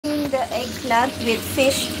the eggplant with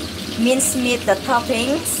fish mincemeat, the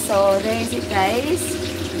toppings. So there is it, guys.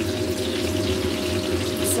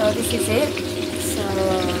 So this is it. So,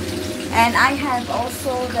 and I have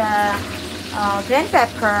also the green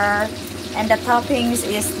pepper, and the toppings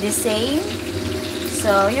is the same.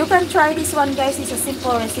 So you can try this one, guys. It's a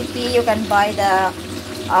simple recipe. You can buy the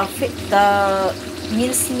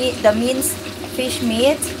minced meat, the minced fish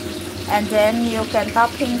meat, and then you can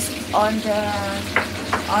toppings on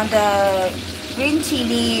the green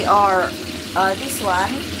chili, or this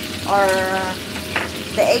one, or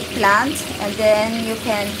the eggplant, and then you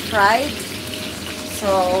can fry it.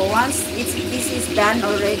 So once this is done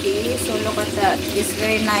already, so look at that. It's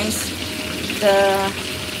very nice, the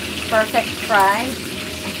perfect fry.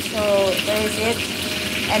 So there is it.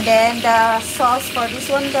 And then the sauce for this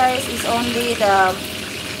one, guys, is only the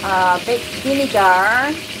baked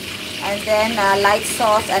vinegar, and then light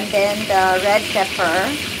sauce, and then the red pepper.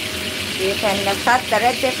 You can cut the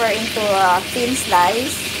red pepper into a thin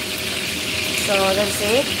slice. So that's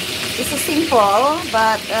it. This is simple,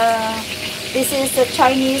 but this is the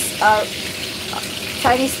Chinese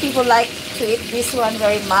people like to eat this one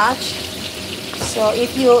very much. So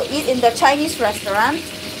if you eat in the Chinese restaurant,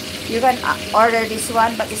 you can order this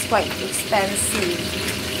one, but it's quite expensive.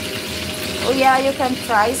 Oh yeah, you can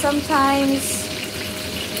try sometimes.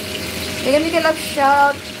 Bigyan love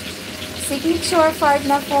shout. Signature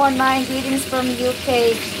 5949, greetings from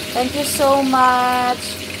UK. Thank you so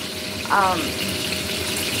much.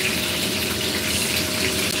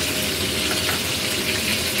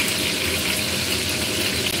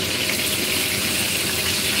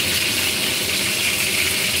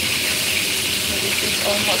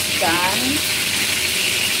 Almost done.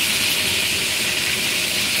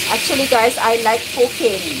 Actually, guys, I like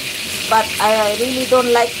cooking, but I really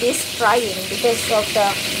don't like this frying because of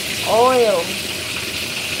the oil.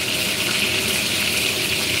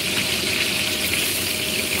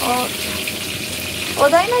 Oh,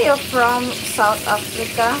 Dina, you're from South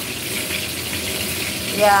Africa?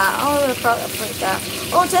 Yeah, oh, you're from Africa.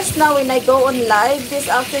 Oh, just now when I go on live this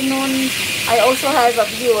afternoon, I also have a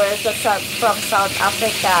viewer that's from South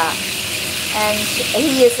Africa, and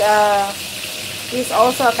he's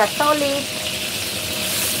also a Catholic.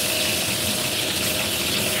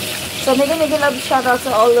 So mega love shout out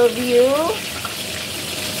to all of you.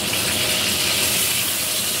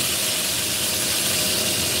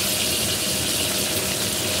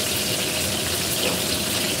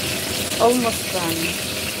 Almost done.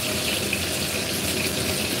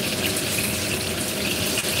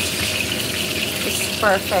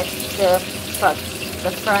 Perfect. The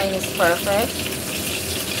frying is perfect,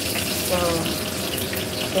 so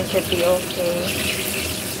it should be okay.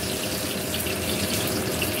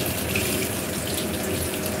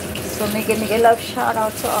 So mega love shout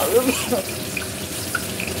out to all of you.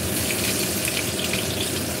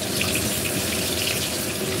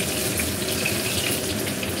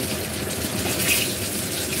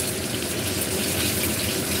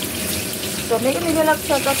 So mega love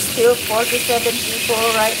shout out, still 47 people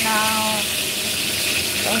right now.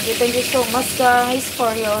 Thank you so much, guys,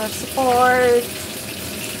 for your support.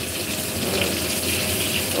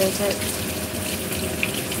 Is it?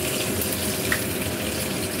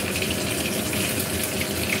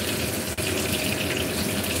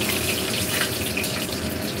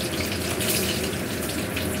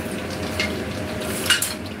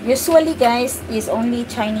 Usually, guys, is only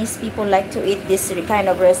Chinese people like to eat this kind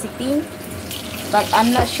of recipe. But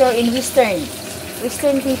I'm not sure in Western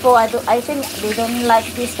people, I think they don't like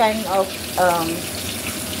this kind of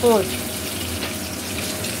food.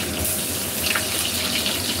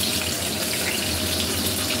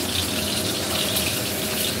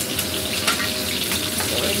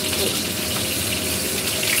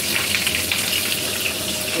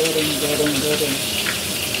 Getting.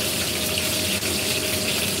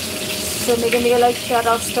 So mega like shout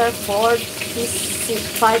out Star Ford. These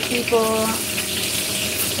 5 people.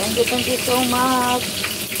 Thank you so much.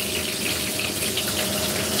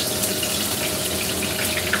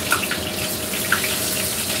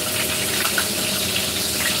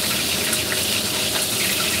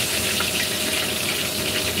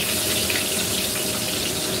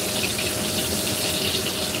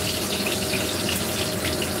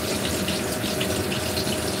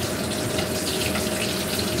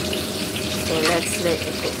 So let's let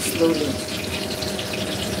it cook slowly.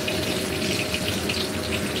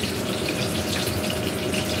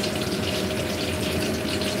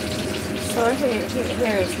 So here is it,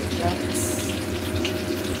 guys.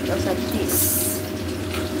 Just like this.